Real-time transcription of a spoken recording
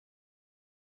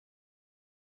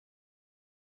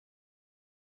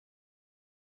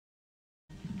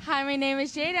Hi, my name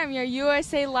is Jade. I'm your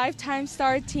USA Lifetime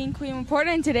Star Teen Queen reporter,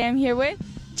 and today I'm here with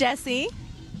Jessie.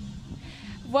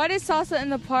 What is Salsa in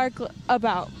the Park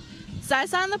about?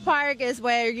 Salsa in the Park is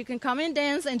where you can come and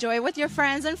dance, enjoy it with your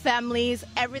friends and families.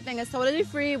 Everything is totally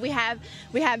free. We have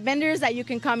vendors that you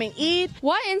can come and eat.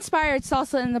 What inspired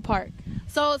Salsa in the Park?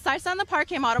 So Salsa in the Park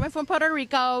came all the way from Puerto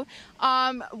Rico.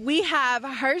 We have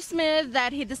Herb Smith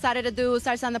that he decided to do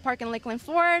Salsa in the Park in Lakeland,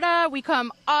 Florida. We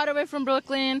come all the way from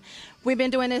Brooklyn. We've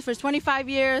been doing this for 25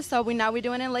 years, so we're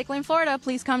doing it in Lakeland, Florida.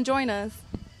 Please come join us.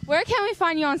 Where can we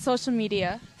find you on social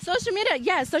media? Social media,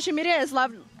 yes. Social media is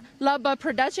Love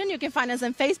Production. You can find us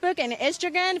on Facebook and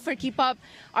Instagram for keep up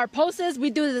our posts.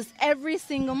 We do this every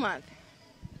single month.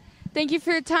 Thank you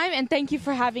for your time, and thank you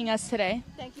for having us today.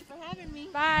 Thank you for having me.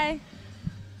 Bye.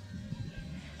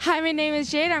 Hi, my name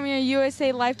is Jade. I'm your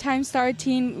USA Lifetime Star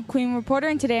Teen Queen reporter,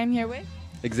 and today I'm here with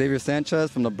Xavier Sanchez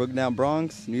from the Brookdown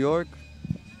Bronx, New York.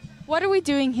 What are we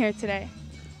doing here today?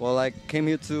 Well, I came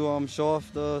here to show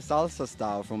off the salsa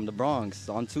style from the Bronx,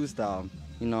 on 2 style,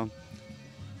 you know.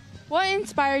 What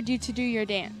inspired you to do your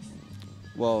dance?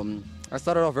 Well, I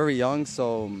started off very young,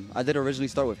 so I did originally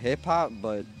start with hip-hop,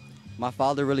 but my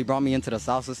father really brought me into the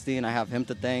salsa scene. I have him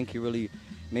to thank. He really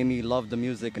made me love the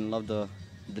music and love the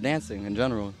dancing in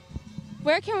general.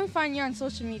 Where can we find you on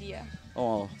social media?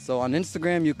 Oh, so on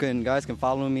Instagram, guys can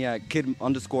follow me at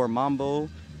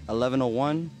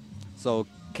kid_mambo1101. So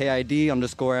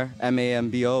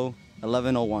KID_MAMBO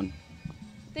 1101.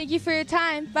 Thank you for your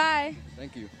time. Bye.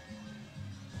 Thank you.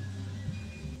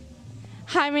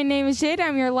 Hi, my name is Jade.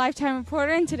 I'm your Lifetime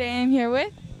reporter, and today I'm here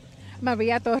with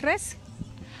Maria Torres.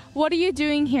 What are you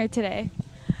doing here today?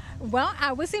 Well,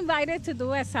 I was invited to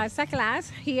do a salsa class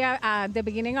here at the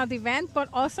beginning of the event, but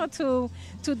also to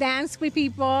dance with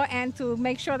people and to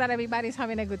make sure that everybody's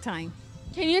having a good time.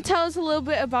 Can you tell us a little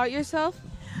bit about yourself?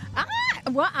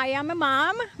 Well, I am a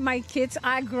mom. My kids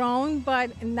are grown,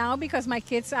 but now because my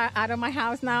kids are out of my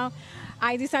house now,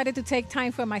 I decided to take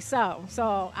time for myself.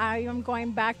 So I am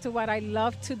going back to what I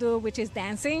love to do, which is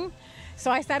dancing. So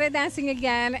I started dancing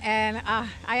again, and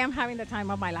I am having the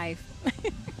time of my life.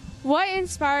 What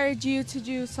inspired you to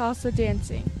do salsa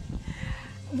dancing?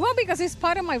 Well, because it's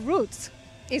part of my roots.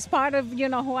 It's part of,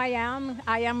 who I am.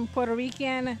 I am Puerto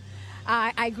Rican.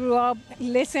 I grew up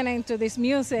listening to this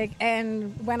music,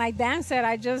 and when I dance it,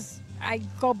 I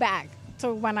go back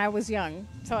to when I was young.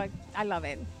 So I love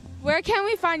it. Where can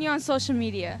we find you on social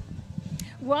media?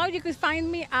 Well, you can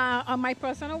find me on my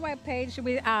personal webpage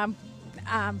with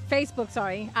Facebook,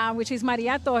 which is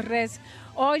Maria Torres,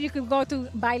 or you could go to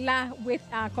Baila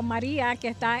con Maria, que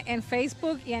está en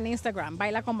Facebook y en Instagram,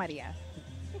 Baila con Maria.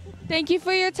 Thank you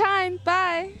for your time.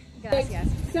 Bye. Gracias.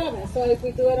 7. So if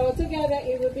we do it all together,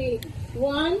 it would be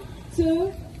 1,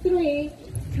 2, 3,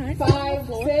 5,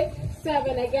 6,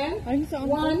 7. Again.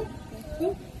 1,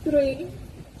 2, 3,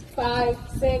 5,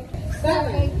 6,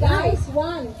 7. Guys,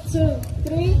 1, 2,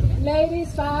 3.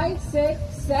 Ladies, 5, 6,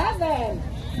 7.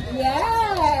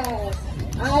 Yes.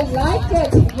 I like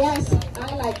it. Yes,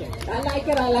 I like it. I like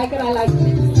it. I like it. I like it.